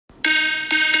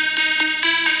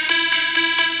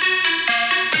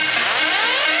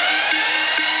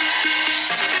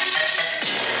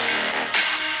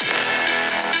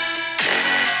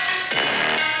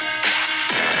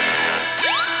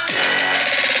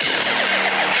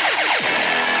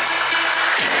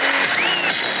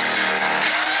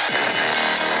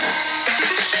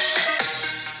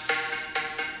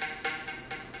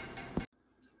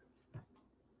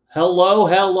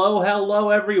Hello,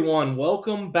 everyone.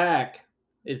 Welcome back.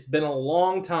 It's been a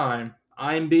long time.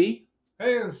 I'm B,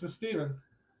 Hey, this is Steven.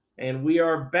 and we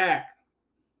are back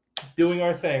doing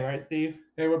our thing, right, Steve?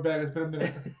 Hey, we're back. It's been a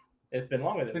minute. It's been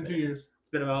longer It's than been a 2 minute. years. It's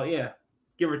been about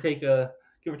give or take a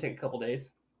couple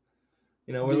days.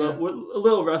 You know, we're, Yeah. we're a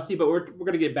little rusty, but we're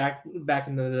gonna get back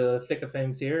into the thick of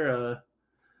things here.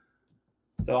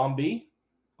 So I'm B,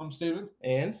 I'm Steven.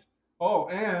 and Oh,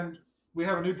 and we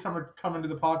have a newcomer coming to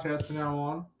the podcast from now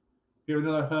on. We have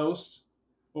another host,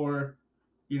 or,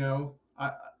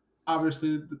 I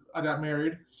obviously I got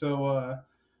married, so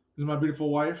this is my beautiful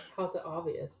wife. How's it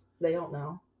obvious? They don't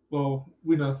know. Well,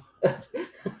 we know.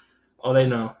 oh, they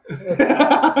know.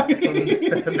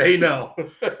 They know.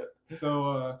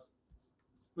 So,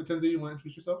 Mackenzie, you want to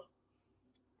introduce yourself?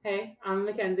 Hey, I'm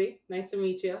Mackenzie. Nice to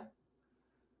meet you.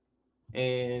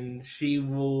 And she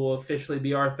will officially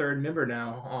be our third member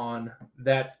now on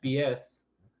That's BS.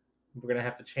 We're gonna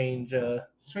have to change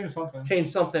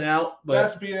something out, but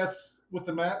That's BS with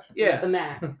the Mac. yeah, The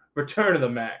Mac. Return of the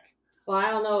Mac. Well, I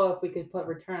don't know if we could put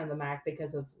Return of the Mac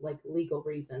because of legal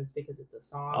reasons, because it's a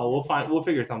song. Oh, we'll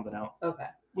figure something out. Okay.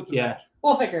 With the Yeah, Mac.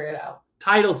 We'll figure it out.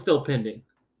 Title's still pending.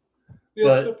 Yeah,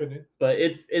 But- it's still pending. But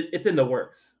it's in the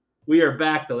works. We are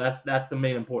back though. That's the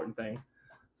main important thing.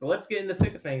 So let's get in the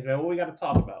thick of things, man. What we got to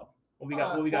talk about? What we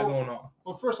got going on?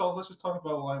 Well, first off, let's just talk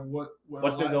about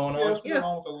What's been going on? Yeah, what's been going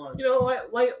on with our lives. You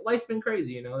know, life's been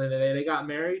crazy. You know, they got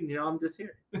married, and I'm just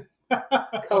here.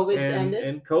 COVID's ended.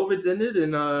 And COVID's ended,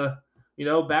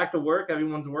 and back to work.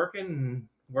 Everyone's working and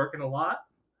working a lot.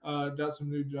 Got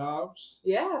some new jobs.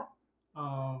 Yeah.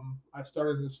 I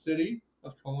started in the city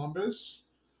of Columbus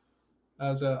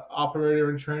as an operator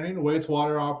in training,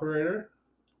 wastewater operator.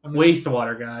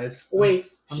 Wastewater, guys.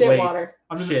 Waste. I'm Shit waste. water.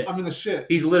 I'm Shit. in the shit.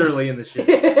 He's literally in the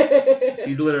shit.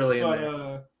 He's literally in But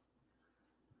there.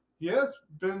 yeah, it's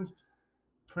been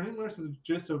pretty much the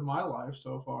gist of my life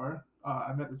so far.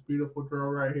 I met this beautiful girl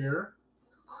right here.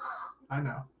 I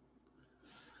know.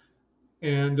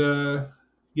 And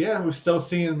yeah, we're still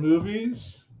seeing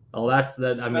movies. Oh, that's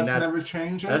that. I mean, that's never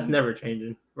changing. That's never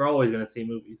changing. We're always gonna see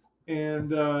movies.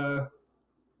 And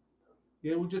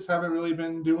yeah, we just haven't really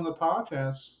been doing the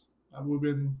podcast. We've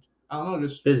been, I don't know,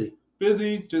 just Busy.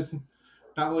 just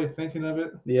not really thinking of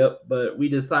it. Yep. But we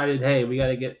decided, hey, we got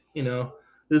to get.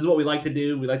 This is what we like to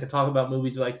do. We like to talk about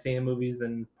movies. We like seeing movies,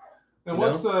 and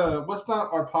what's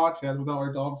not our podcast without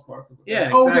our dogs barking?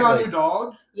 Yeah, Oh, we got a exactly. new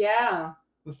dog. Yeah.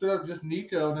 Instead of just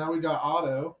Nico, now we got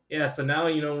Otto. yeah. So now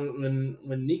when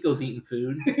Nico's eating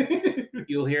food, It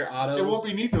you'll hear Otto. won't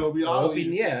be Nico, it'll be Well, Otto.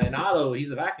 and Otto, he's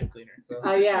a vacuum cleaner. So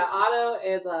Oh, yeah. Otto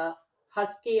is a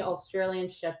husky Australian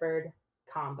Shepherd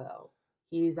combo.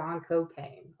 He's on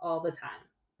cocaine all the time.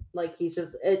 Like, he's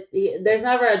just, there's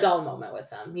never a dull moment with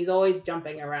him. He's always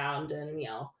jumping around and,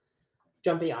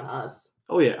 jumping on us.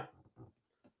 oh yeah.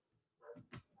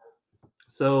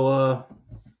 So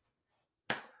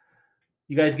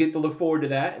you guys get to look forward to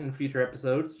that in future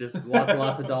episodes. Just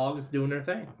lots of dogs doing their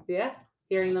thing. Yeah.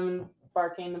 Hearing them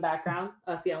barking in the background,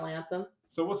 us yelling at them.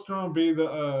 So what's going to be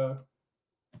the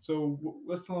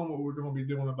let's tell them what we're going to be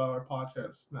doing about our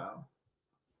podcast now.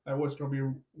 What's going to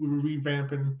be, we're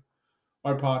revamping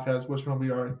our podcast. What's going to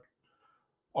be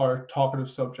our talkative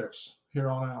subjects here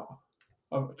on out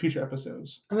of future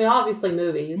episodes. I mean, obviously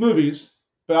movies.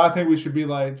 But I think we should be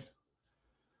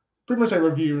pretty much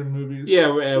reviewing movies. Yeah,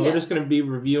 we're Yeah. just gonna be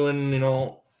reviewing,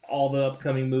 all the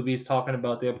upcoming movies, talking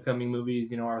about the upcoming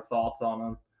movies, our thoughts on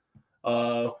them.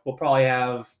 We'll probably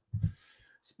have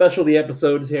specialty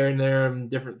episodes here and there and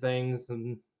different things,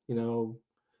 and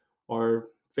our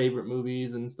favorite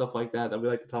movies and stuff like that we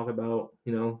like to talk about,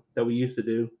 that we used to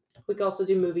do. We could also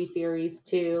do movie theories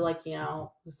too,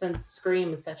 since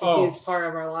Scream is such a Oh. huge part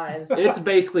of our lives. It's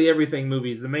basically everything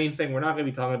movies. The main thing we're not gonna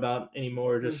be talking about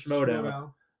anymore is just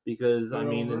Schmodown. Because I They're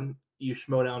mean, over. and you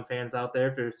Schmodown fans out there,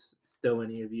 if there's still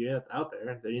any of you out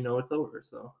there, then it's over.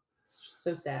 So It's just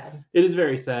so sad. it is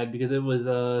very sad because it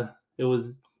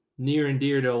was near and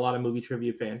dear to a lot of movie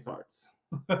trivia fans' hearts.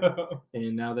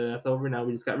 And now that that's over, now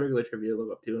we just got regular trivia to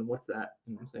look up to. And what's that?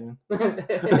 You know what I'm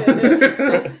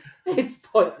saying? It's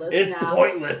pointless It's now.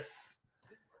 pointless.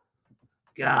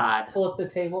 God. Pull up the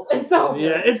table. It's over.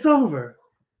 Yeah, it's over.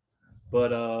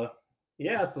 But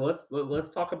yeah. So let's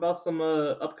talk about some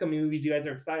upcoming movies you guys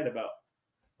are excited about.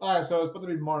 All right, so it's supposed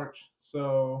to be March.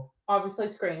 So Obviously,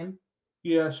 Scream.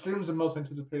 yeah, Stream's the most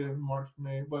anticipated in March for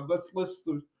me. But let's list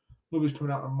the movies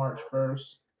coming out in March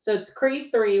first. So it's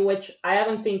Creed 3, which I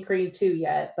haven't seen Creed 2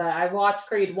 yet, but I've watched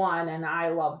Creed 1 and I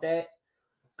loved it.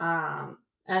 And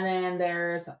then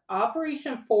there's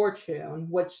Operation Fortune,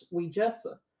 which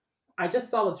I just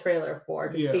saw the trailer for it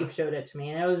because Yeah. Steve showed it to me,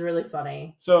 and it was really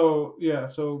funny. So yeah,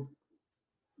 so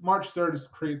March 3rd is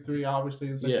Creed 3. Obviously,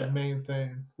 is like Yeah. the main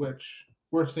thing, which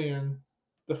we're seeing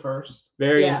the first,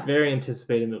 Very Yeah. very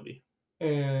anticipated movie.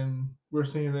 and we're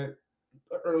seeing it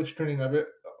early screening of it.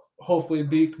 Hopefully,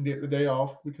 B can get the day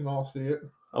off. We can all see it.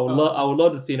 I would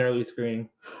love to see an early screening,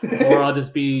 or I'll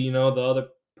just be the other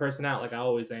person out like I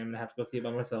always am and have to go see it by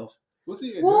myself. We'll see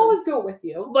it. We'll always go with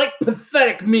you. Like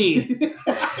pathetic me.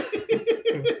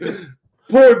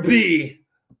 Poor B.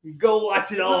 Go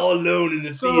watch it all alone in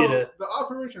the theater. So the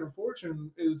Operation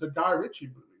Fortune is a Guy Ritchie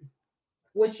movie.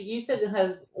 Which you said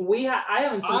has I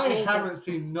haven't seen I anything. haven't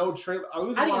seen no trailer. I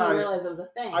didn't even realize it was a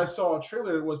thing. I saw a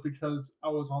trailer was because I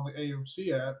was on the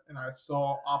AMC app and I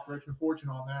saw Operation Fortune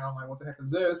on there. And I'm like, what the heck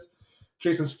is this?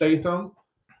 Jason Statham.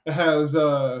 It has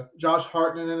Josh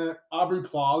Hartnett in it, Aubrey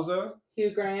Plaza, Hugh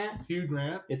Grant. Hugh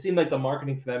Grant. It seemed like the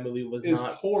marketing for that movie was It's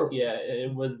not horrible. Yeah,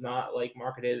 it was not like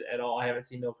marketed at all. I haven't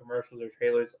seen no commercials or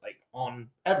trailers like on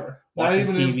Ever. Not watching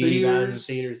even TV, not in in theaters.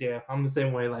 theaters. Yeah, I'm the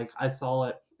same way. Like I saw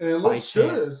it. And it By looks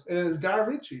good. chance. And it's Guy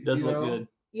Ritchie. It does you look know? good.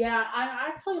 Yeah, I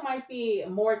actually might be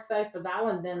more excited for that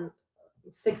one than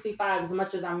 65 as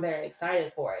much as I'm very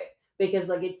excited for it. Because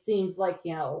like it seems like,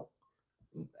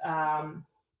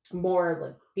 more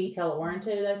like detail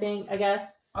oriented, I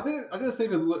guess. I just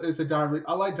think it's a Guy Ritchie.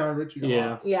 I like Guy Ritchie a Yeah.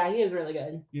 lot. Yeah, he is really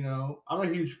good. I'm a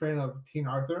huge fan of King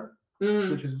Arthur,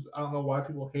 Mhm. which is, I don't know why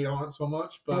people hate on it so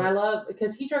much, but And I love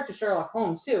because he directed Sherlock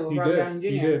Holmes too, he Robert did. Downey Jr.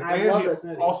 He did. And I And love he this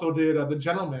movie. also did The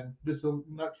Gentleman just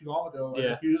not too long ago, like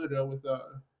Yeah. a few years ago with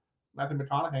Matthew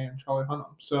McConaughey and Charlie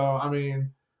Hunnam. So, I mean,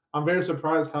 I'm very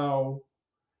surprised how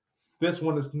this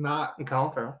one is not And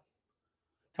Colin Farrell.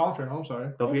 Colin Farrell, I'm sorry.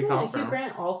 Don't forget Isn't Colin Hugh Farrell.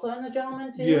 Grant also in The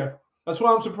Gentleman too? Yeah. That's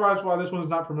why I'm surprised why this one's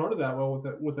not promoted that well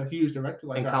with a huge director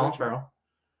like And Guy Colin Ritchie. Farrell.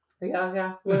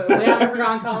 Yeah. We haven't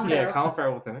forgotten Colin Yeah, Farrell. Colin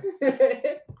Farrell was in it.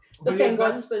 The But yeah,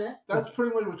 Penguins in it. that's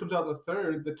pretty much what comes out the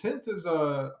 3rd. The 10th is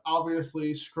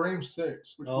obviously Scream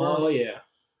 6. Which Oh yeah.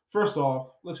 First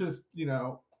off, let's just,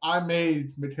 I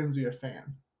made Mackenzie a fan.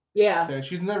 Yeah, Okay,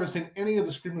 she's never seen any of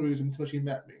the Scream movies until she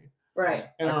met me. right.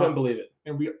 And I couldn't believe it.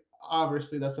 and we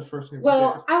obviously that's the first thing we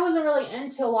Well, I wasn't really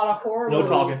into a lot of horror No movies.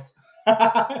 talking.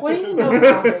 did. What do you mean no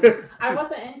talking? I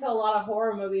wasn't into a lot of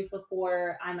horror movies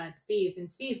before I met Steve, and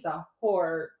Steve's a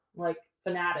horror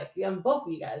fanatic. Both of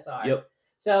you guys are. Yep.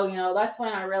 So that's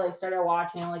when I really started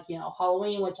watching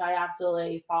Halloween, which I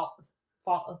absolutely fell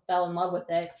in love with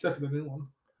it, Except for the new one.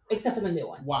 except for the new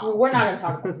one. Wow. We're not going to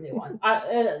talk about the new one.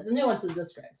 The new one's a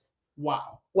disgrace.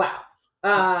 Wow. Wow.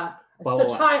 Wow, Such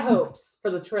wow. high hopes for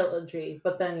the trilogy,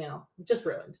 but then just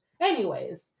ruined.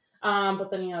 Anyways, but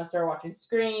then I started watching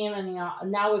Scream, and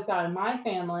now we've got in my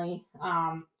family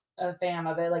a fan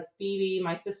of it, like Phoebe,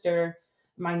 my sister,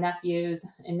 my nephews,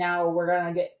 and now we're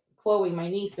gonna get Chloe, my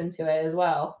niece, into it as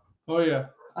well. Oh yeah.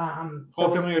 So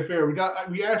Whole family affair.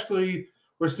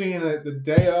 We're seeing it the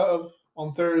day of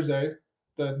on Thursday,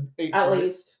 the 8th. at right?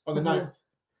 least on the Mhm. 9th.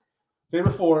 Day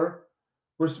before,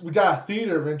 we got a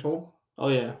theater rental Oh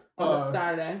yeah. on the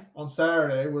Saturday. on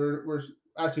Saturday. We're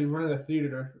actually running a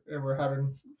theater and we're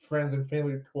having friends and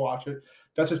family to watch it.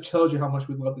 That just tells you how much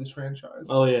we love this franchise.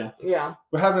 Oh yeah. Yeah.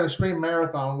 We're having a Scream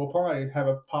marathon. We'll probably have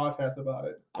a podcast about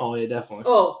it. Oh yeah, definitely.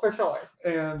 Oh, for sure.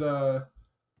 And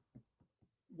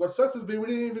what sucks is we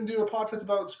didn't even do a podcast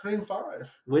about Scream 5.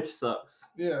 Which sucks.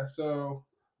 Yeah, so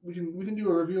we can do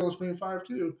a review on Scream 5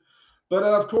 too. But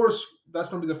of course, that's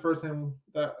gonna be the first time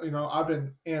that I've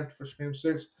been amped for Scream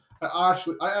 6. I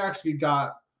actually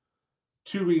got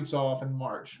 2 weeks off in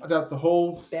March. I got the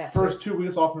whole Bastard. first 2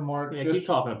 weeks off in March. Yeah, just, keep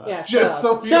talking about Yeah. it. just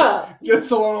so Shut up. just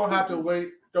so I don't have to wait,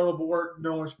 go to work,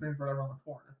 knowing Scream's right around the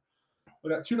corner. We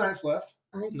got 2 nights left.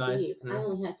 I'm Nice, Steve. I yeah.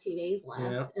 only have 2 days left,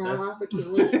 Yeah, and I'm that's- on for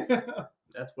 2 weeks.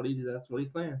 That's what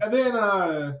he's saying. And then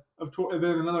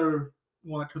another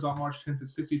one that comes out March 10th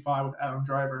is 65 with Adam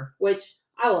Driver. Which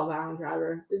I love Adam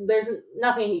Driver. There's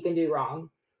nothing he can do wrong.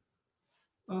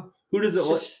 Who doesn't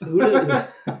like Shush.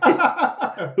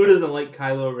 who doesn't like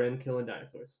Kylo Ren killing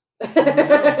dinosaurs?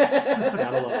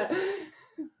 Gotta love it.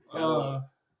 Gotta love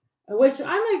Which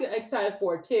I'm excited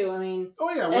for too. I mean, Oh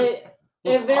yeah,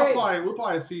 it very we'll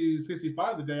probably see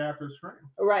 65 the day after Scream.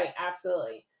 right,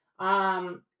 absolutely.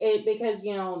 Because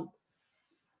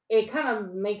it kind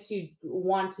of makes you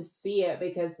want to see it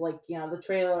because the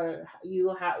trailer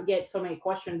you get so many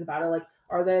questions about it. Like,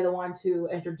 are they the ones who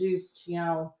introduced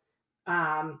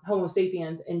Homo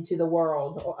sapiens into the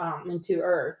world, into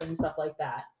Earth and stuff like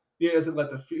that? Yeah, is it like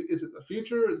is it the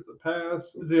future? Is it the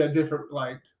past? Is it a different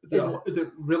is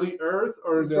it really Earth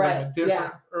or is it like a Right, different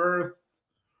yeah. Earth?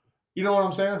 You know what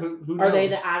I'm saying? Who Are they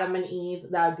knows? the Adam and Eve?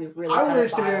 That would be really. I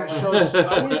wish they didn't pedophile. show.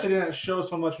 I wish they didn't show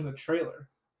so much in the trailer.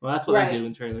 Well, that's what Right. they do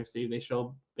in trailers, Steve. They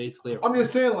show basically. I'm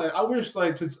just saying, like, I wish,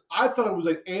 like, cause I thought it was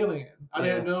like Alien. I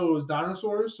didn't Yeah. know it was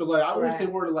dinosaurs. So, like, I wish they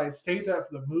Right. were to like save that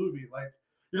for the movie. Like,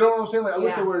 you know what I'm saying? Like, I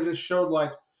wish they Yeah. would have just showed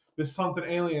like there's something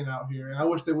alien out here, and I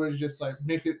wish they would have just like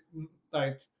make it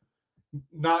like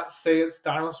not say it's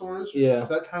dinosaurs. Yeah.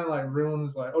 That kind of like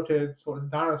ruins like, okay, so it's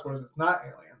dinosaurs. It's not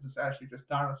aliens. It's actually just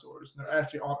dinosaurs. And they're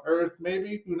actually on Earth.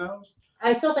 Maybe, who knows?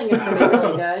 I still think it's gonna be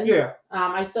really good. Yeah.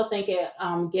 I still think it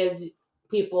gives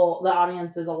people, the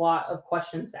audiences, a lot of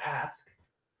questions to ask,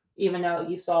 even though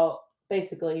you saw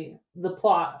basically the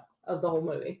plot of the whole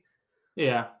movie.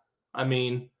 Yeah. I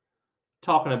mean,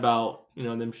 talking about,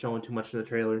 them showing too much in the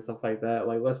trailer and stuff like that.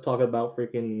 Like, let's talk about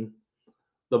freaking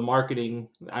the marketing.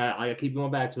 I keep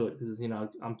going back to it because,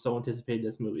 I'm so anticipating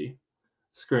this movie.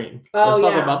 Scream. Oh, Let's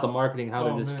talk yeah. about the marketing, how Oh,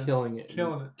 they're just man. killing it.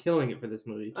 Killing it. For this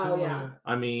movie. Oh, yeah.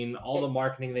 I mean, all the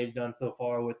marketing they've done so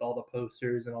far with all the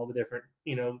posters and all the different,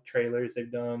 trailers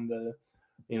they've done,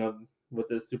 with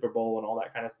the Super Bowl and all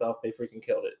that kind of stuff, they freaking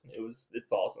killed it.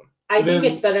 It's awesome. I think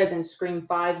Then- it's better than Scream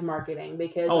 5 marketing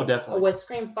because Oh, definitely. with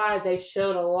Scream 5 they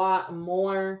showed a lot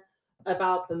more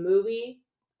about the movie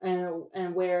and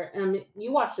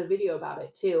you watched a video about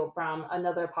it too from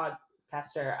another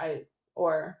podcaster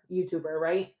or YouTuber,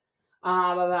 right?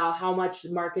 About how much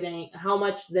marketing, how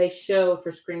much they showed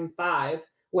for Scream 5,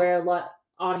 where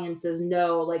audiences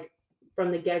know, like,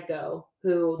 from the get-go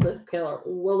who the killer,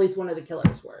 well, at least one of the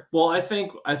killers were. Well, I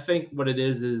think what it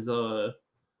is the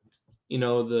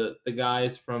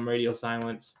guys from Radio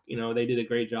Silence, they did a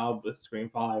great job with Scream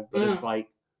 5, but it's like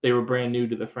they were brand new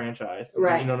to the franchise.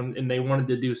 Right. And they wanted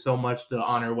to do so much to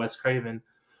honor Wes Craven,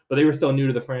 but they were still new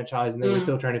to the franchise and they were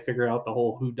still trying to figure out the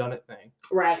whole whodunit thing.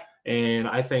 Right. And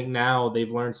I think now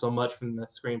they've learned so much from the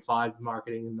Scream 5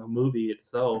 marketing and the movie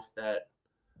itself that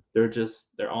they're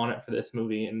on it for this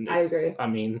movie. And I agree. I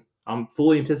mean, I'm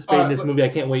fully anticipating this movie. I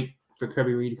can't wait for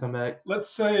Kirby Reed to come back. Let's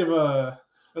save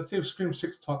Scream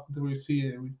 6 talk until we see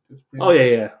it. Oh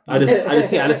yeah. I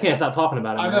just can't stop talking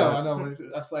about it. I know.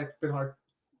 That's like been our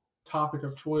topic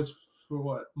of choice for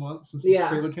what, months since Yeah.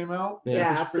 the trailer came out.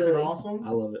 Yeah, It's absolutely. freaking awesome.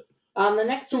 I love it. The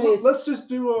next So one is let's just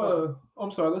do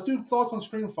let's do thoughts on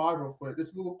Scream 5 real quick.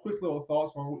 Just quick little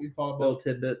thoughts on what you thought Little about.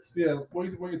 tidbits. Yeah, what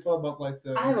you thought about like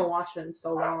the. I haven't watched it in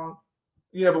so long.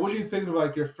 Yeah, but what do you think of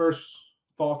like your first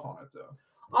thoughts on it though?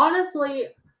 Honestly,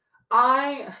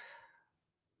 I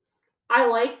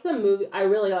like the movie. I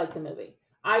really like the movie.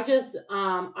 I just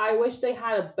I wish they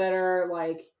had a better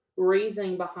like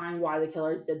reasoning behind why the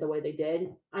killers did the way they did.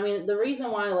 I mean, the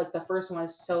reason why like the first one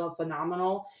is so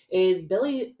phenomenal is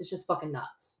Billy is just fucking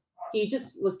nuts. He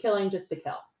just was killing just to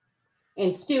kill.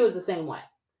 And Stu is the same way.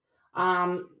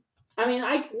 I mean,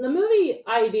 the movie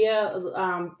idea,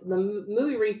 the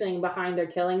movie reasoning behind their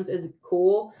killings is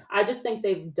cool. I just think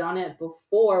they've done it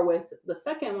before with the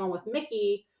second one with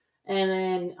Mickey, and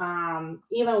then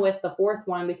even with the fourth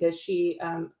one because she,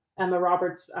 Emma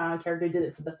Roberts' character, did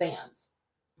it for the fans.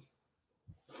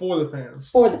 For the fans.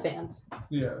 For the fans.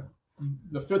 Yeah,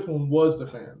 the fifth one was the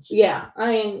fans. Yeah, I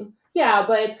mean, yeah,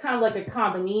 but it's kind of like a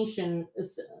combination,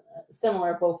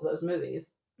 similar both of those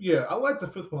movies. Yeah, I like the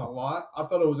fifth one a lot. I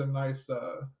thought it was a nice.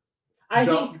 I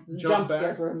Jump think jump back.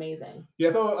 scares were amazing. Yeah,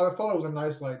 I thought it was a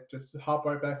nice like just hop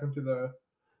right back into the,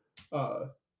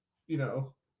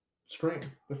 Scream,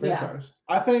 the franchise.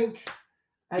 I think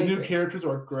I the new agree. characters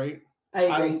are great. I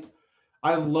agree.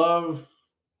 I love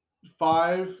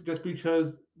 5 just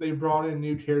because they brought in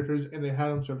new characters and they had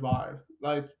them survive.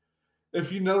 Like,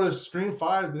 if you notice, Scream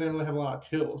 5 didn't really have a lot of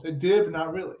kills. It did, but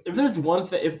not really. If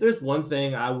there's one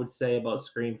thing I would say about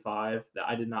Scream 5 that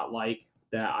I did not like,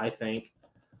 that I think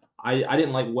I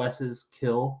didn't like Wes's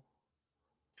kill.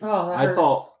 Oh, that I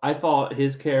hurts. thought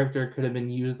his character could have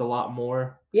been used a lot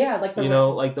more. Yeah, like the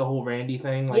Like the whole Randy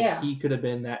thing. Like Yeah. he could have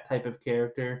been that type of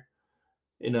character.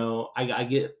 I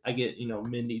get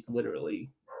Mindy's literally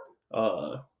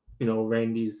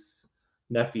Randy's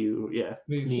nephew,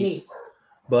 niece.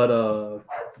 But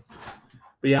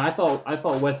yeah, I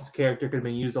thought Wes's character could have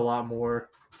been used a lot more,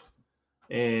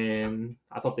 and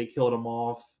I thought they killed him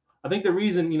off. I think the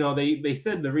reason, they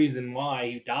said the reason why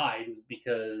he died was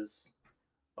because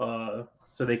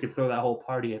so they could throw that whole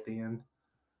party at the end.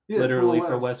 Yeah, Literally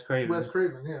for Wes Craven. Wes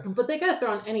Craven, yeah. But they could have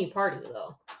thrown any party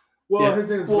though. Well, Yeah.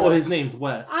 his name's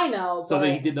Wes. I know, So but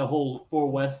they did the whole For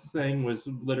Wes thing was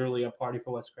literally a party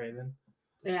for Wes Craven.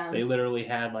 yeah. They literally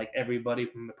had like everybody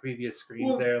from the previous screens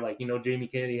Well- there. Like, Jamie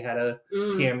Kennedy had a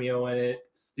cameo in it.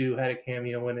 Stu had a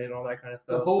cameo in it and all that kind of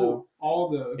stuff. all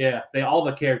the all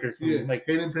the characters from yeah, like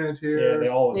Hayden Panettiere. they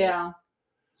all were there. Yeah.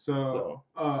 So,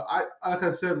 I like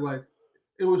I said, like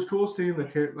it was cool seeing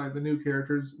the new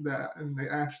characters and they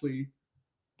actually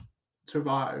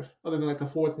survive. Other than like the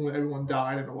fourth one, where everyone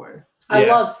died in a way. I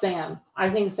Yeah. love Sam. I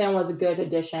think Sam was a good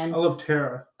addition. I love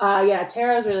Tara. Yeah,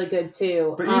 Tara's really good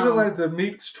too. But even like the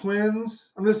Meeks twins,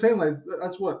 I'm just saying, like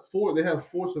that's what 4. They have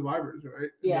 4 survivors, right?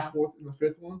 Yeah. The fourth and the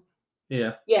fifth one.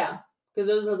 Yeah. Yeah, because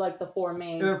those are like the 4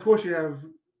 main. And of course you have,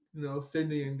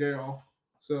 Sydney and Gail.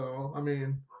 So I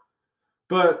mean,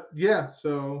 but yeah,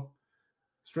 so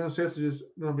Stranger Things is just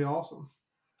gonna be awesome.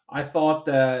 I thought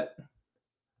that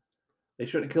they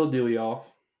shouldn't kill Dewey off.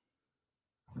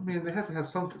 I mean, they have to have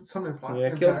some impact.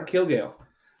 Yeah, kill Gail.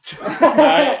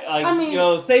 I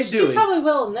mean, save she Dewey. probably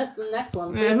will in this next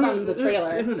one based on the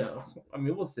trailer. Who knows? I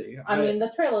mean, we'll see. I mean, the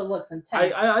trailer looks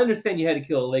intense. I understand you had to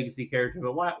kill a legacy character,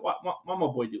 but why my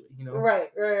boy Dewey? Right.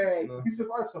 He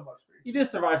survived so much. He did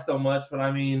survive so much, but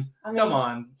I mean, come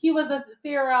on. He was a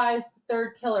theorized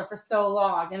third killer for so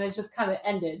long, and it just kind of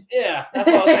ended. Yeah, that's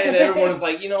what I'm saying. Everyone was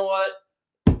like, you know what?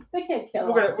 They can't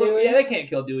kill off Dewey. Yeah, they can't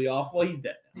kill Dewey off. Well, he's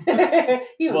dead.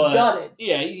 He was gutted.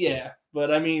 Yeah.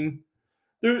 But I mean,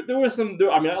 there was some.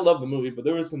 I mean, I love the movie, but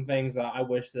there were some things that I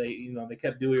wish they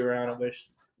kept Dewey around. I wish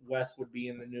Wes would be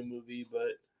in the new movie,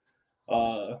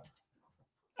 but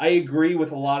I agree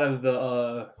with a lot of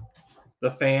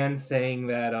the fans saying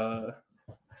that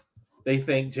they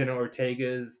think Jenna Ortega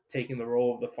is taking the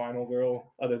role of the final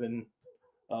girl, other than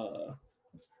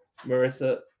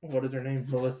Marissa. What is her name?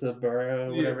 Melissa Barrera,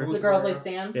 whatever. The girl who plays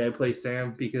Sam. Yeah, plays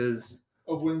Sam because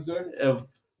of Wednesday.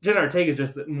 Jenna Ortega is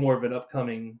just more of an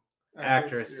upcoming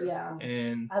actress. Yeah.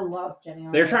 And I love Jenny.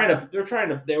 They were trying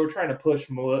to push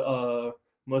Melissa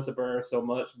Barrera so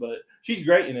much, but she's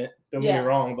great in it. Don't get me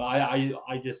wrong, but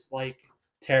I just like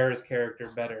Tara's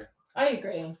character better. I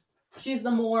agree. She's the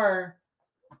more.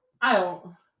 I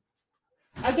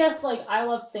guess like I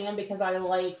love Sam because I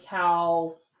like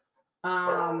how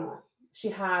she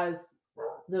has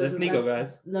those Nico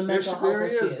guys. The mental health There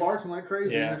he issues. is, barking like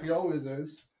crazy. Yeah. Like he always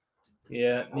is.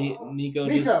 Yeah, Nico. Nico,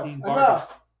 he's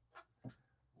enough.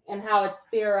 And how it's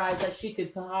theorized that she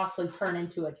could possibly turn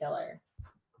into a killer.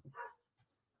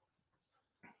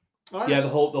 Nice. Yeah, the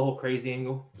whole crazy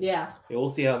angle. Yeah. We'll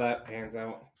see how that pans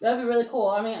out. That'd be really cool.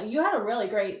 I mean, you had a really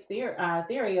great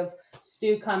theory of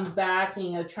Stu comes back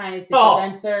and trying to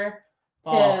convince her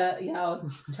to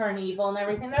turn evil and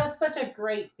everything. That was such a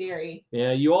great theory.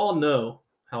 Yeah, you all know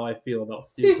how I feel about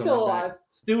Stu. Stu's still alive.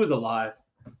 Stu is alive.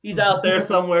 He's out there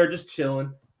somewhere just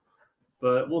chilling.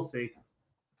 But we'll see.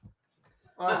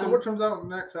 So what comes out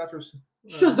next after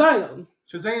Shazam?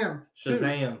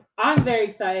 Shazam. I'm very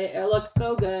excited. It looks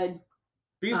so good.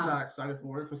 B's not excited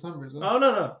for it for some reason. Oh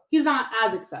no. He's not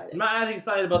as excited. I'm not as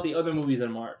excited about the other movies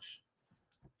in March.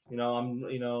 I'm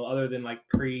other than like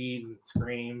Creed and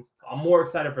Scream, I'm more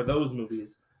excited for those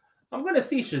movies. I'm gonna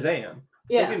see Shazam.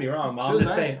 Yeah. Don't get me wrong, but I'm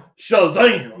just saying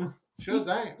Shazam.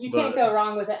 Shazam. You can't go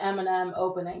wrong with the Eminem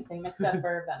opening thing except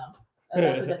for Venom.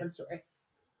 That's a different story.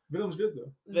 Venom's good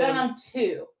though. Venom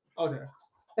 2. Okay.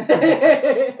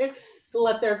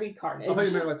 Let There Be Carnage. I thought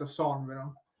you meant like the song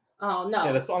Venom. Oh no.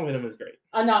 Yeah, the song Venom is great.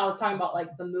 No, I was talking about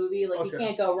like the movie. Like you Okay.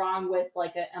 can't go wrong with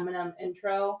like an Eminem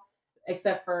intro,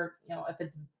 except for if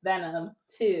it's Venom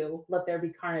 2, Let There Be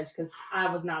Carnage, because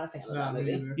I was not a fan of that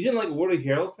movie. Either. You didn't like Woody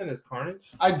Harrelson as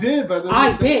Carnage? I did, but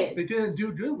did. They didn't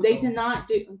do good. With They him. did not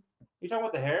do. You talking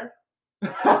about the hair? No.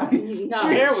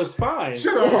 The hair was fine.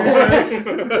 Shut up.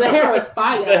 The hair was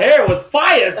fire. The hair was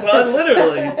fire, son.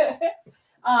 Literally.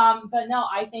 But no,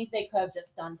 I think they could have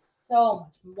just done so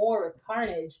much more with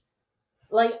Carnage.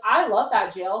 Like, I love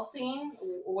that jail scene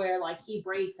where like he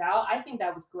breaks out. I think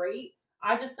that was great.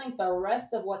 I just think the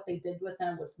rest of what they did with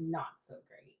him was not so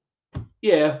great.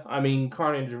 Yeah,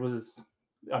 Carnage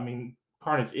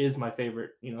is my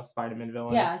favorite, Spider-Man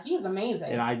villain. Yeah, he's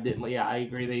amazing. And I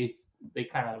agree. They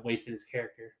kind of wasted his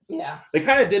character. Yeah. They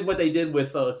kind of did what they did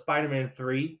with Spider-Man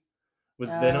 3 with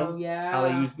Venom. Yeah. How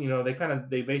they used,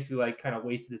 they basically like kind of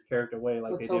wasted his character away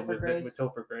like With they did Topher with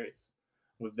Topher Grace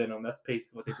with Venom. That's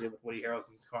basically what they did with Woody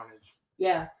Harrelson's Carnage.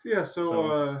 Yeah. Yeah.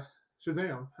 So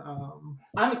Shazam.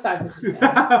 I'm excited for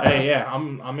Shazam. Hey, yeah,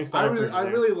 I'm excited. I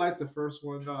really like the first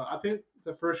one. I think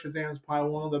the first Shazam is probably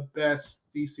one of the best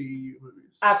DCU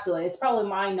movies. Absolutely, it's probably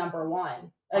my number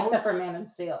one, except for Man of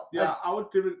Steel. Yeah, Like, I would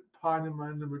give it probably my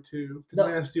number 2 because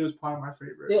Man of Steel is probably my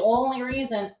favorite. the only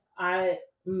reason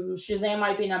Shazam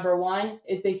might be number one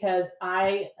is because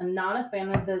I am not a fan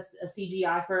of this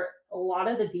CGI for a lot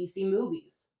of the DC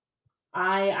movies.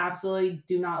 I absolutely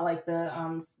do not like the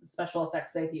special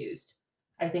effects they've used.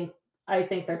 I think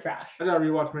they're trash. I gotta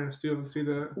rewatch Man of Steel to see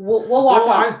the. We'll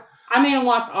watch. I made him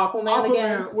watch Aquaman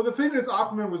again. Well, the thing is,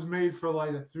 Aquaman was made for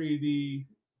like a 3D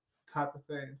type of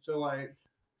thing. So like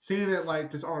seeing it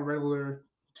like just on regular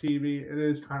TV, it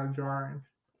is kind of jarring.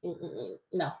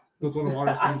 No. Those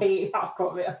underwater I scenes. hate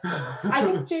Aquaman. I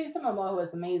think Jason Momoa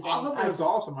is amazing. Aquaman is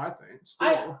awesome. I think.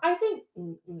 Still. I think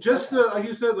Just okay. like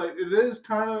you said, like it is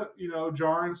kind of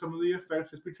jarring some of the effects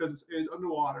just because it is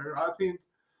underwater. I think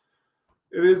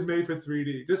it is made for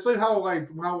 3D. Just like how like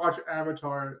when I watch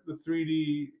Avatar, the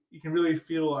 3D you can really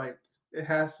feel like it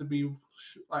has to be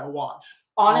like watched.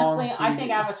 Honestly, on I think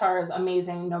 3D. Avatar is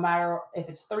amazing no matter if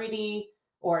it's 3D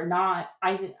or not.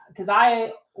 Because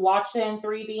I watched it in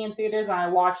 3D in theaters and I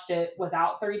watched it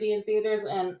without 3D in theaters,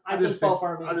 and I think both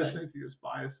are I just amazing. think you're just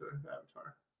biased to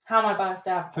Avatar How am I biased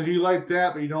to Avatar? because you like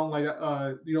that, but you don't like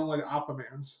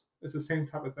Aquaman's. It's the same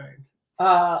type of thing.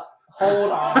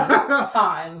 Hold on,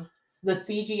 time. The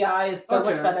CGI is so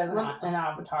much Okay. better than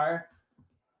Avatar.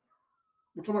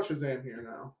 We're talking about Shazam here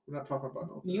now. We're not talking about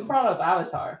no. You films. brought up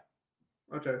Avatar.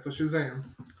 Okay, so Shazam.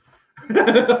 Talking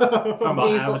about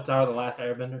Diesel. Avatar: The Last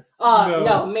Airbender.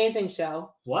 No, amazing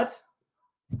show. What?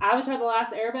 Avatar: The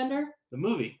Last Airbender. The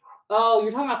movie. Oh,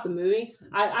 you're talking about the movie?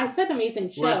 I said amazing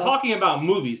show. We're talking about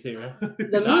movies here.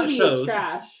 The not movie shows. is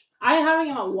trash. I haven't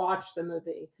even watched the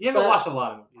movie. You haven't but watched a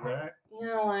lot of movies, all right? You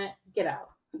know what? Get out.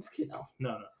 Let's get out.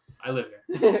 No. I live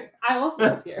here. I also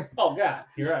live here. Oh God,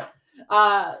 you're right.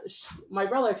 My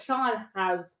brother Sean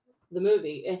has the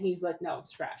movie, and he's like, "No,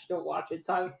 it's trash. Don't watch it."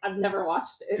 So I've never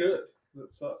watched it. Good.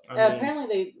 That sucks. I mean, Apparently,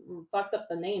 they fucked up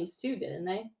the names too, didn't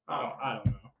they? I don't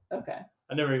know. Okay.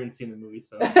 I never even seen the movie,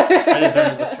 so I just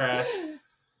heard it was trash.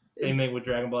 Same thing with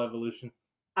Dragon Ball Evolution.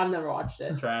 I've never watched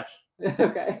it. Trash.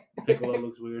 Okay. Piccolo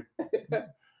looks weird.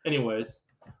 Anyways,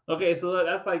 okay, so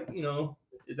that's like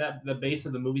is that the base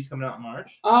of the movies coming out in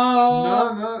March?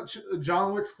 No.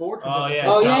 John Wick 4. Oh, yeah.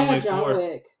 Oh John yeah, Wick John 4.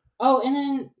 Wick. Oh, and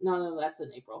then no, that's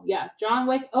in April. Yeah, John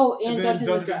Wick. Oh, and And then Dungeons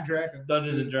Dungeons and and Dragons. Dragons.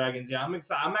 Dungeons and Dragons. Yeah, I'm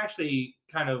excited. I'm actually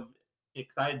kind of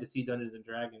excited to see Dungeons and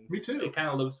Dragons. Me too. It kind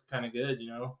of looks kind of good,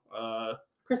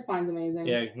 Chris Pine's amazing.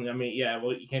 Yeah, I mean,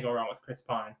 well, you can't go wrong with Chris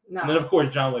Pine. No. And then of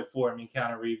course John Wick 4. I mean,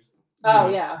 Keanu Reeves. Oh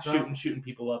yeah. shooting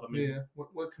people up. I mean, Yeah. What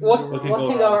What can can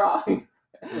go go wrong? wrong?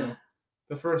 you know,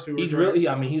 The first two. he's were really. great,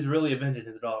 I so- mean, he's really avenging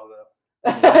his dog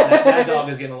though. That dog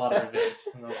is getting a lot of revenge.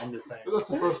 I'm just saying. But that's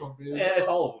the first one. Dude. Yeah, it's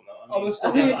all of them though. Oh, there's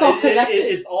I mean, it's all connected.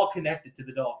 It's all connected to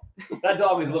the dog. That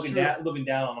dog is That's looking true.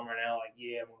 down on him right now, like,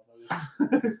 yeah, I'm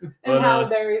one of those. And But, Halle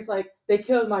Berry's like, they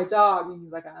killed my dog, and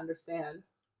he's like, I understand.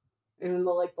 In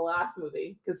the last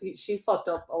movie, because she fucked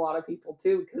up a lot of people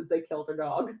too, because they killed her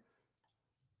dog.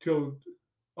 Killed.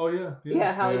 Oh yeah.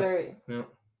 Yeah, Halle Yeah. Berry. Yeah.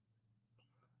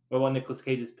 What about Nicolas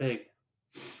Cage's pig?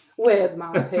 Where's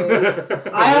my pig?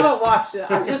 I haven't watched it.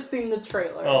 I've just seen the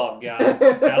trailer. Oh God,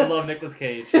 I love Nicolas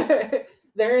Cage.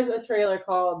 There is a trailer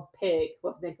called Pig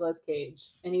with Nicolas Cage,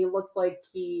 and he looks like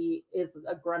he is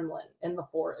a gremlin in the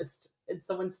forest, and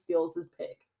someone steals his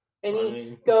pig, and I he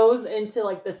mean, goes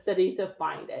into the city to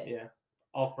find it. yeah,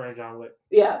 all for John Wick.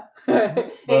 Yeah.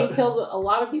 And But- he kills a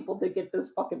lot of people to get this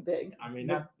fucking pig. I mean,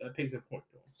 that pig's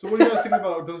important to him. So what do you guys think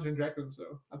about Dungeons and Dragons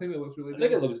though? I think it looks really I good.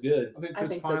 think it looks good. I think I Chris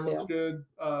think so, Pine too. looks good.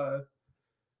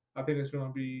 I think it's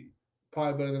gonna be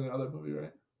probably better than the other movie,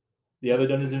 right? The other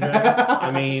Dungeons and Dragons. I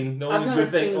mean, the I've only never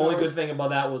good thing, seen only those. good thing about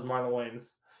that was Marlon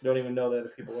Wayans. Don't even know the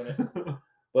other people in it.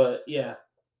 But yeah,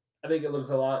 I think it looks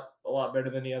a lot better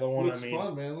than the other one. looks I mean,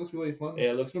 fun, man. It looks really fun.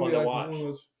 yeah, it looks It's gonna fun be to like watch. one of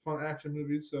those fun action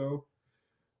movies. So,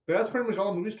 but that's pretty much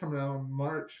all the movies coming out in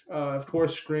March. Of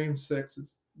course, Scream 6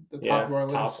 is the top Yeah, of our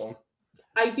top list. one.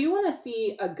 I do want to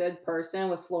see A Good Person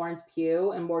with Florence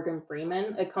Pugh and Morgan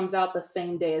Freeman. It comes out the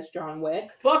same day as John Wick.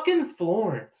 Fucking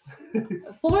Florence.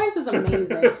 Florence is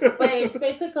amazing, but it's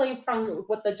basically from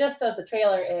what the gist of the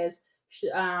trailer is.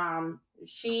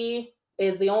 She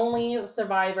is the only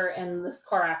survivor in this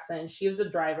car accident. She was a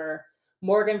driver.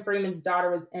 Morgan Freeman's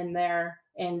daughter was in there,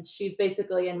 and she's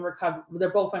basically in recovery.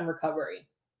 They're both in recovery,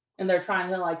 and they're trying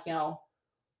to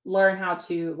learn how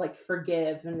to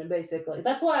forgive, and basically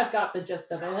that's why I've got the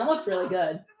gist of it. And it looks really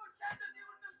good.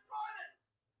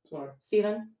 Sorry,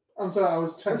 Steven, I'm sorry. I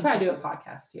was checking. we're trying to do a something.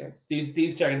 podcast here.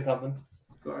 Steve's checking something.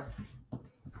 Sorry.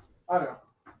 I know.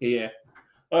 Yeah.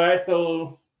 All right.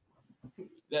 So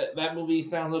that movie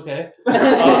sounds okay.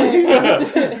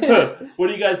 What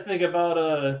do you guys think about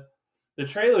the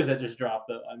trailers that just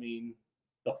dropped? I mean,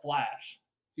 the Flash.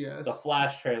 Yes. The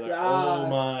Flash trailer. Oh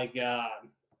Yes. my God.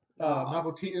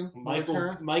 Michael Keaton.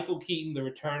 Michael Keaton, the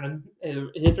return,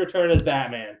 his return as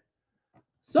Batman.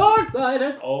 So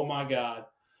excited. Oh my God.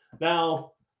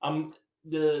 Now,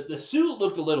 the suit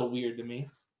looked a little weird to me.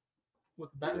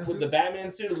 With the Batman With suit? the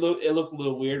Batman suit, it looked a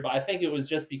little weird, but I think it was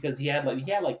just because he had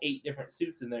like 8 different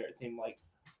suits in there. It seemed like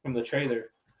from the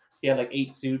trailer. he had like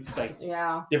 8 suits, like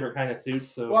Yeah. different kind of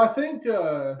suits. So Well, I think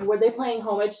Were they playing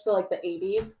homage to like the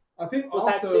 80s? With that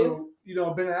also Ben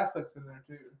Affleck's in there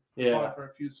too. yeah, Probably for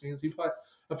a few scenes. He played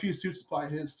a few suits by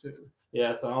his too.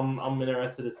 yeah. So I'm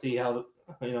interested to see how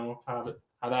how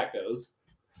that goes.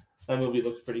 That movie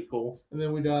looks pretty cool. And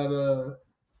then we got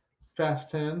Fast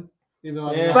 10. Even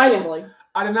though Yeah. Surprisingly.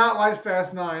 I did not like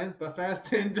Fast 9, but Fast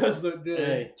 10 does look good.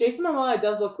 Hey, Jason Momoa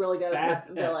does look really good as Fast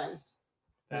the villain. X.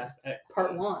 Fast X.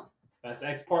 Part 1. Fast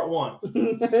X Part 1.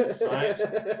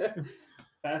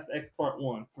 Fast X Part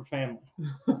 1 for family.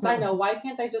 Side note, why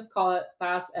can't they just call it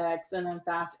Fast X and then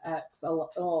Fast X?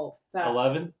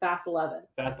 11. Fast 11.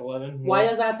 Fast 11. Why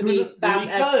does it have to be Fast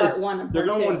X Because Part 1 and they're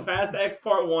Part 2? going Fast X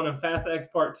Part 1 and Fast X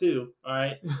Part 2. All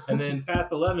right, and then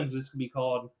Fast 11 is just gonna be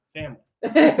called Family.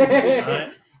 All right,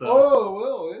 so Oh,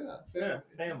 well, yeah,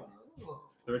 Family. Oh.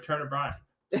 The Return of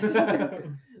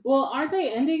Brian. Well, aren't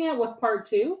they ending it with Part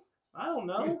 2? I don't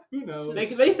know. Who knows?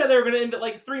 They said they were gonna end it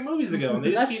like 3 movies ago, and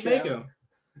they just That's keep true. making them.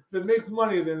 If it makes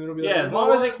money, then it'll be Yeah, like, as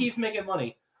long as it keeps making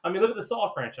money. I mean, look at the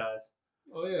Saw franchise.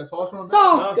 Oh, yeah, Saw's coming back.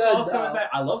 Saw's No, good, Saw's coming though. back.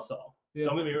 I love Saw. Yeah.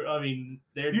 Don't get me. I mean,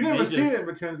 they're You've never they seen just- it,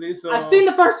 Mackenzie, so. I've seen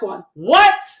the first one.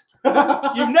 What?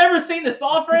 You've never seen the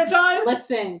Saw franchise?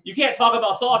 Listen, You can't talk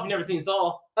about Saw if you've never seen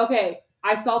Saw. okay,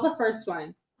 I saw the first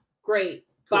one. Great.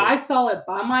 But Cool. I saw it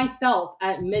by myself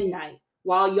at midnight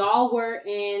while y'all were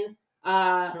in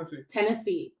Tennessee.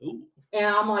 Tennessee. Ooh. And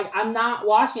I'm like, I'm not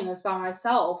watching this by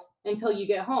myself until you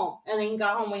get home. And then you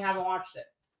got home, we haven't watched it.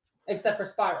 Except for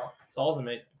Spiral. Saw's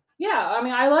amazing. Yeah, I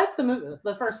mean, I like the movie,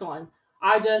 the first one.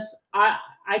 I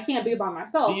can't be by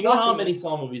myself. Do you know how watching many this.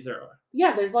 Saw movies there are?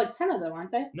 Yeah, there's like 10 of them,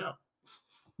 aren't they? No.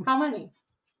 How many?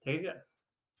 Take a guess.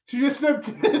 She just said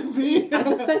 10, B. I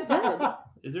just said 10.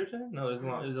 Is there 10? No,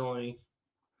 there's only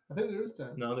I think there is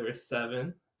 10. no. There is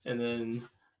 7, and then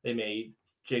they made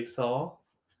Jigsaw.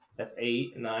 That's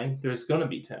 8, 9. There's gonna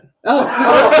be 10. Oh,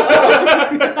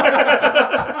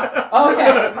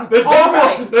 okay. The 10th, All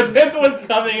right. the 10th one's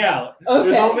coming out. There's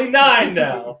Okay. only 9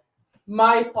 now.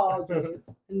 My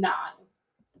apologies. 9.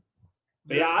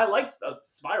 But yeah, I liked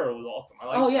Spyro was awesome. I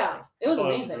liked Oh, yeah. Spyro. It was I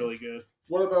thought amazing. really good.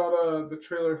 What about the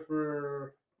trailer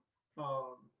for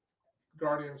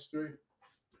Guardians 3?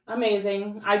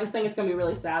 Amazing. I just think it's going to be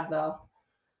really sad, though.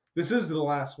 This is the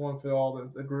last one for all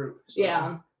the group. So,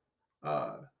 Yeah.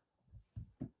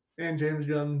 And James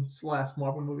Gunn's last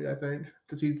Marvel movie, I think,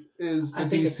 because he is I the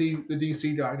think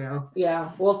DC guy now.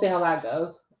 Yeah. We'll see how that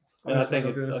goes. And I think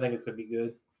it'll be it's gonna be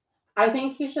good. I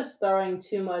think he's just throwing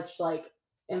too much, like,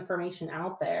 information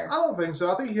out there. I don't think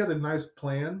so. I think he has a nice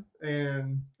plan,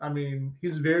 and I mean,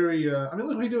 he's very. I mean,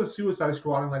 look what he did with Suicide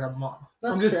Squad in like a month.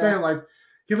 That's I'm just true. saying, like,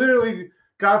 he literally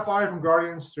got fired from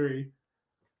Guardians 3.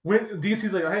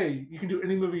 DC's like, hey, you can do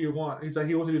any movie you want. He's like,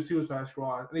 he wants to do Suicide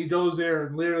Squad, and he goes there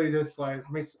and literally just like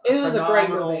makes. It was a great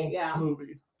phenomenal movie, yeah.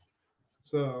 Movie.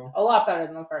 So A lot better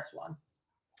than the first one.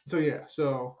 yeah,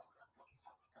 so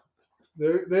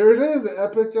there it is, the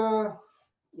epic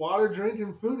water drink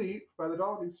and food eat by the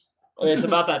doggies. Oh, yeah, it's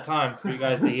about that time for you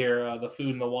guys to hear the food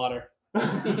and the water.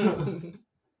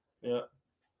 Yeah.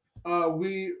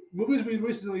 Movies we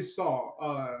recently saw.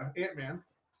 Ant-Man.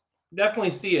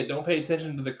 Definitely see it. Don't pay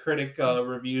attention to the critic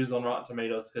reviews on Rotten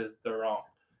Tomatoes because they're wrong.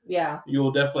 Yeah. You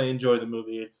will definitely enjoy the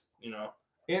movie. It's Ant-Man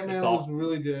It's was awesome.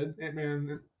 really good.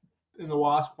 Ant-Man and the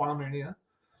Wasp: Quantumania.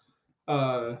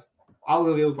 I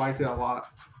really liked it a lot.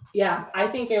 Yeah. I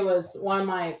think it was one of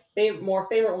my more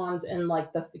favorite ones in, like,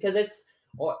 because it's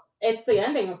the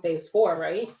ending of Phase 4,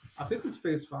 right? I think it's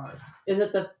Phase 5. Is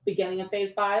it the beginning of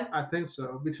Phase 5? I think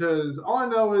so, because all I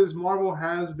know is Marvel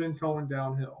has been going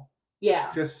downhill.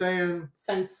 Yeah. Just saying,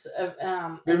 Since they're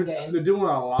Endgame. doing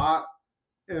a lot,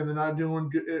 and they're not doing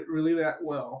it really that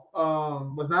well.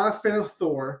 Was not a fan of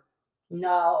Thor.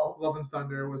 No. Love and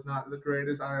Thunder was not the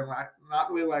greatest.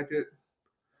 Not really liked it.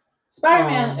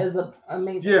 Spider-Man is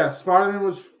amazing. Yeah, Spider-Man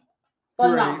was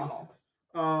Phenomenal.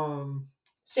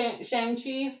 great.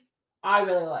 Shang-Chi, I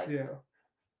really like. Yeah,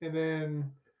 and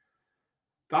then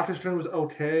Doctor Strange was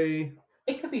okay.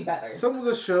 It could be better. Some of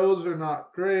the shows are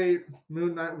not great.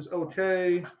 Moon Knight was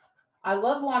okay. I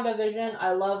love WandaVision.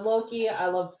 I love Loki. I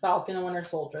loved Falcon and Winter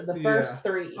Soldier. The first Yeah.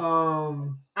 3.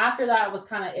 Um, After that, it was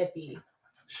kind of iffy.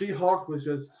 She-Hulk was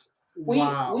just We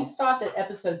wow. we stopped at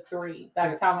episode 3.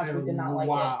 That's how much we did not like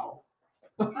wow.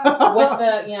 it. With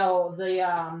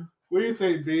the What do you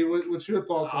think, B? What's your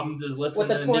thoughts? I'm just listening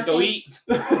the to Nico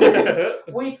twerking?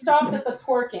 eat. we stopped at the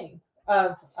twerking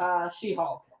of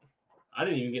She-Hulk. I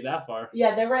didn't even get that far.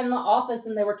 Yeah, they were in the office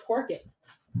and they were twerking.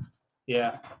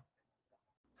 Yeah.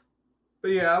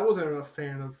 But yeah, I wasn't a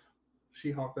fan of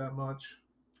She-Hulk that much.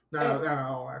 Not at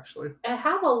all, actually. It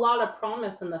had a lot of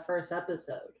promise in the first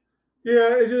episode.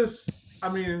 Yeah, it just. I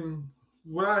mean,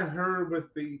 what I heard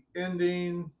with the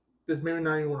ending just made me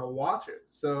not even want to watch it.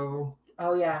 So,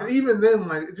 Oh yeah. and even then,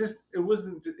 like it just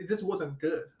wasn't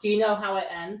good. Do you know how it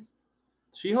ends?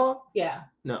 She-Hulk? Yeah.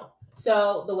 No.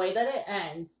 So the way that it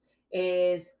ends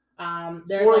is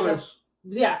there's like a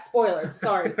Spoilers. spoilers.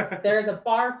 Sorry, there's a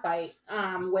bar fight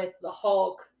with the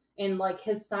Hulk and like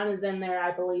his son is in there,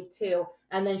 I believe too.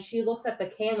 And then she looks at the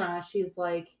camera. She's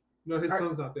like, No, his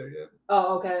son's not there yet.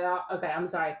 "Oh, okay, okay. I'm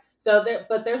sorry." So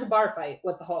there's a bar fight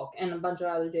with the Hulk and a bunch of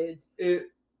other dudes. Sorry,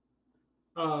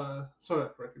 I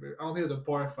don't think it was a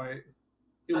bar fight.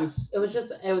 It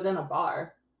was in a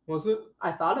bar. Was it?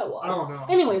 I thought it was. I don't know.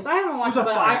 Anyways, I haven't watched it,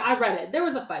 but fight. I read it. There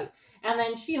was a fight. And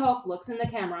then She-Hulk looks in the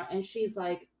camera and she's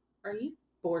like, "Are you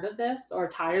bored of this or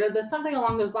tired of this?" Something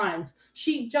along those lines.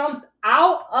 She jumps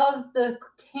out of the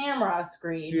camera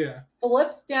screen, Yeah.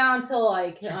 flips down to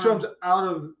like She jumps out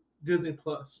of Disney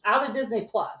Plus. Out of Disney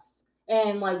Plus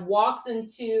and like walks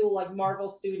into like Marvel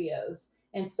Studios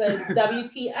and says,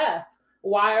 "WTF?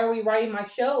 Why are we writing my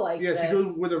show like this?" Yeah, she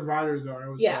goes where the writers are.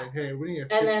 It was like, "Hey, we need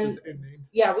to fix this ending."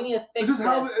 Yeah, we need to fix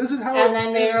this. This is how. And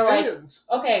then they were like, ends.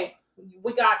 "Okay,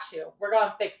 we got you. We're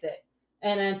gonna fix it."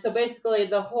 And then so basically,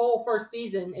 the whole first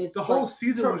season is the whole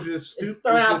season was just stupid.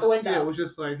 Thrown out the window. Yeah, it was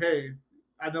just like, "Hey,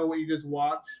 I know what you just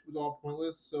watched was all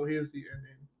pointless. So here's the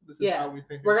ending. This is how we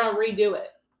think. We're gonna redo it."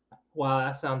 Wow,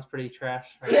 that sounds pretty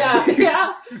trash. Right? Yeah.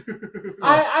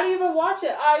 I didn't even watch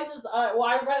it.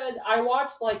 I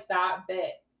watched like that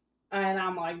bit, and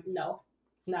I'm like, no,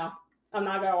 I'm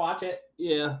not gonna watch it.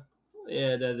 Yeah,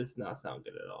 that does not sound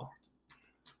good at all.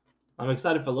 I'm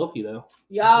excited for Loki though.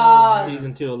 Yes.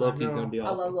 Season 2 of Loki is gonna be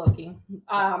awesome. I love Loki.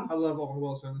 I love Owen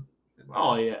Wilson.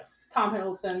 Oh yeah. Tom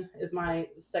Hiddleston is my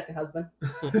second husband.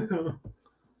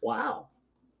 Wow.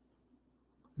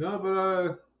 No,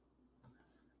 but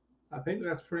I think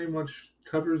that's pretty much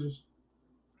covers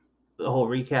the whole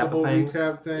recap of things.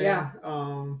 Thing. Yeah.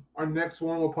 Our next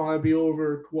one will probably be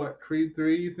over what Creed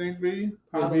 3. You think, B?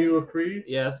 Review of Creed.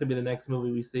 Yeah, that's gonna be the next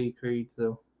movie we see, Creed.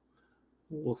 So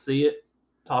we'll see it,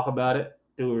 talk about it,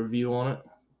 do a review on it.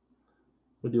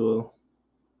 We'll do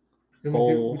a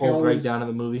whole breakdown of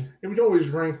the movie. And we can always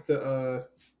rank the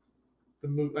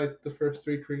movie, like the first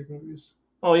 3 Creed movies.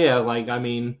 Oh yeah, like I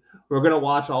mean, we're gonna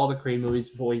watch all the Creed movies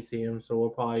before we see them, so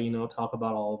we'll probably talk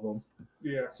about all of them.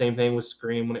 Yeah. Same thing with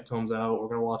Scream when it comes out. We're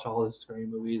gonna watch all the Scream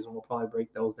movies, and we'll probably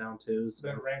break those down too. So.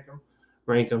 Then rank them.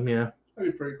 Rank them, yeah.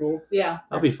 That'd be pretty cool. Yeah.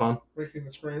 That'd be fun. Ranking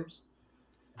the Screams.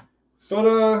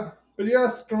 But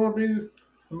yes, it's gonna be the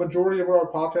majority of our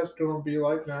podcast. Is gonna be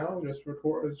like now, just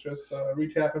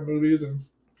recapping movies and.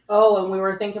 Oh, and we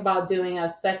were thinking about doing a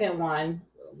second one,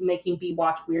 making B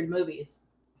watch weird movies.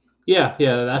 Yeah,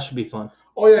 that should be fun.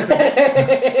 Oh yeah,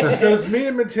 because me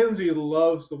and Mackenzie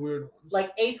loves the weird ones.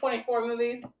 Like A24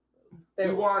 movies. We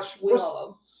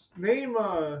love them. Name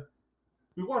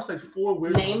we watched like 4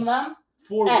 weird ones. Name them.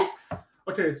 4. X.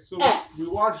 Okay, so X. we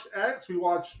watched X. We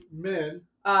watched Men.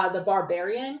 The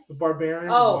Barbarian. The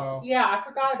Barbarian. Oh wow. Yeah, I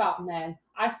forgot about Men.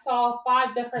 I saw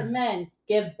 5 different men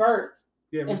give birth.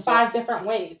 Yeah, in 5 different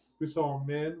ways. We saw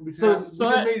Men. We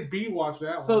made B watch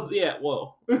that one. So yeah,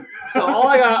 whoa. So all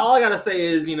I gotta say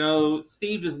is,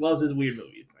 Steve just loves his weird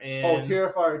movies. And,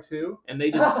 Terrifier 2. And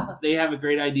they have a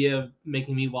great idea of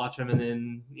making me watch them, and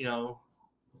then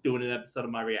doing an episode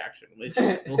of my reaction, which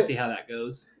we'll see how that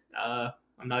goes. I'm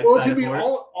not excited it could be for it.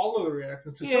 all of the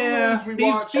reactions. Yeah,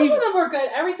 some of them were good.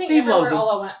 Everything Steve everywhere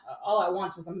all at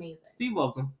once was amazing. Steve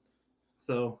loves them.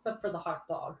 So except for the hot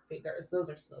dog figures, those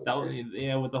are so weird.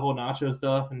 With the whole nacho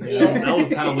stuff, and yeah. That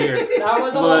was kind of weird. That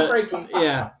was a little freaky.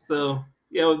 Yeah. So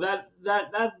that is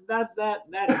that.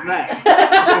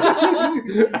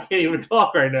 I can't even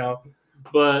talk right now,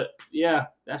 but yeah,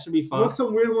 that should be fun. Once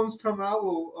some weird ones come out,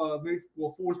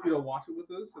 we'll force you to watch it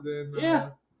with us, and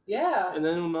then yeah. And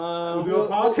then we'll do a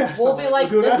podcast. We'll be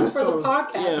like, this is for the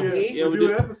podcast. We'll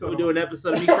do an episode. We'll do an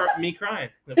episode of me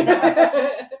crying.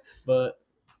 But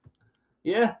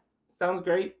yeah, sounds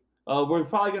great. We're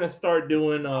probably gonna start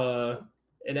doing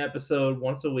an episode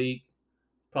once a week.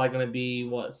 Probably gonna be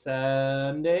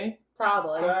Sunday?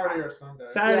 Probably Saturday or Sunday.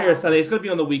 Or Sunday. It's gonna be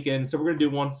on the weekend, so we're gonna do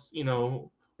one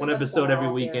episode every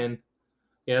weekend.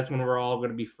 Yeah, that's when we're all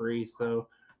gonna be free. So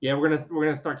yeah, we're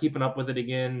gonna start keeping up with it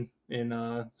again and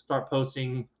start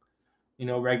posting,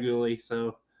 regularly.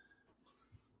 So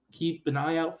keep an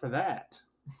eye out for that.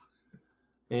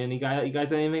 And you guys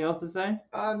have anything else to say?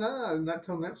 No, not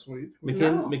till next week.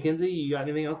 Mackenzie, you got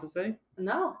anything else to say?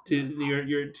 No. To your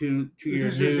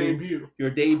debut. Your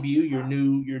debut, your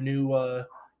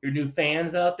new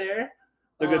fans out there.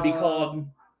 They're gonna be called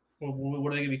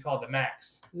What are they gonna be called? The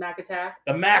Macs. Mac Attack.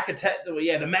 The Mac Attack.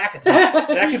 Yeah, the Mac Attack.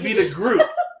 That could be the group.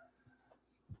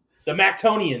 The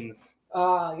Mactonians.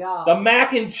 Oh yeah. The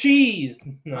Mac and Cheese.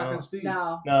 Mac No, and Steve.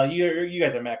 no, you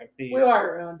guys are Mac and Steve. We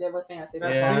are ruined it with fantasy.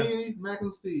 That's Yeah. me, Mac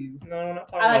and Steve. No, I'm not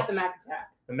talking I like about the Mac Attack.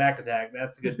 the Mac Attack.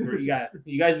 That's good.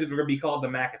 You guys are gonna be called the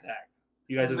Mac Attack.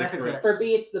 You guys are the Mac correct. Attack. For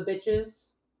B, it's the bitches.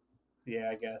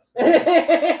 Yeah, I guess.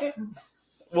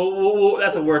 What's Well,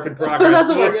 that's a work in progress. That's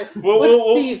a work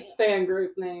We'll- Steve's fan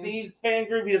group name? Steve's fan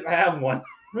group. He doesn't have one.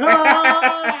 Or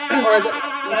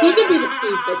he could be the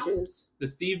Steve bitches. The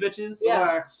Steve bitches. Yeah.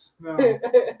 Relax. No.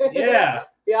 Yeah.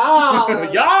 Yeah.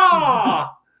 Yeah.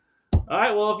 All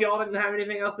right. Well, if y'all didn't have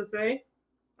anything else to say,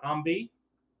 I'm B.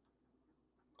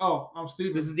 Oh, I'm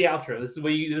Steven. This is the outro. This is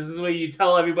where you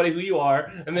tell everybody who you are,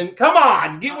 and then come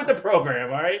on, get with the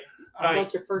program. All right. All right.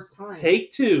 Like your first time.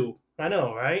 Take two. I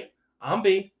know, right? I'm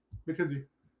B, Mackenzie.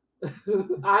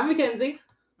 I'm Mackenzie.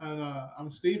 And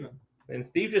I'm Steven. and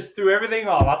Steve just threw everything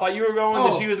off. I thought you were going,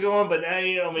 that Oh. she was going, but now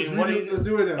you know. I mean, what do you? Let's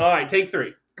do it then. All right, take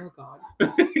three. Oh God. all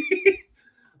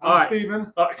I'm right.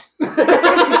 Steven. All right.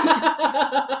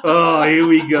 Oh, here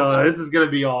we go. This is gonna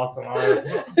be awesome. All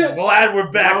right. Glad we're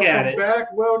back at it.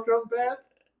 Welcome back.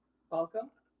 Welcome.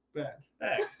 Back.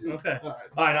 Back. Okay. All right.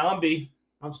 All right. Now I'm B.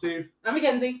 I'm Steve. I'm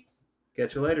Mackenzie.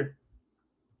 Catch you later.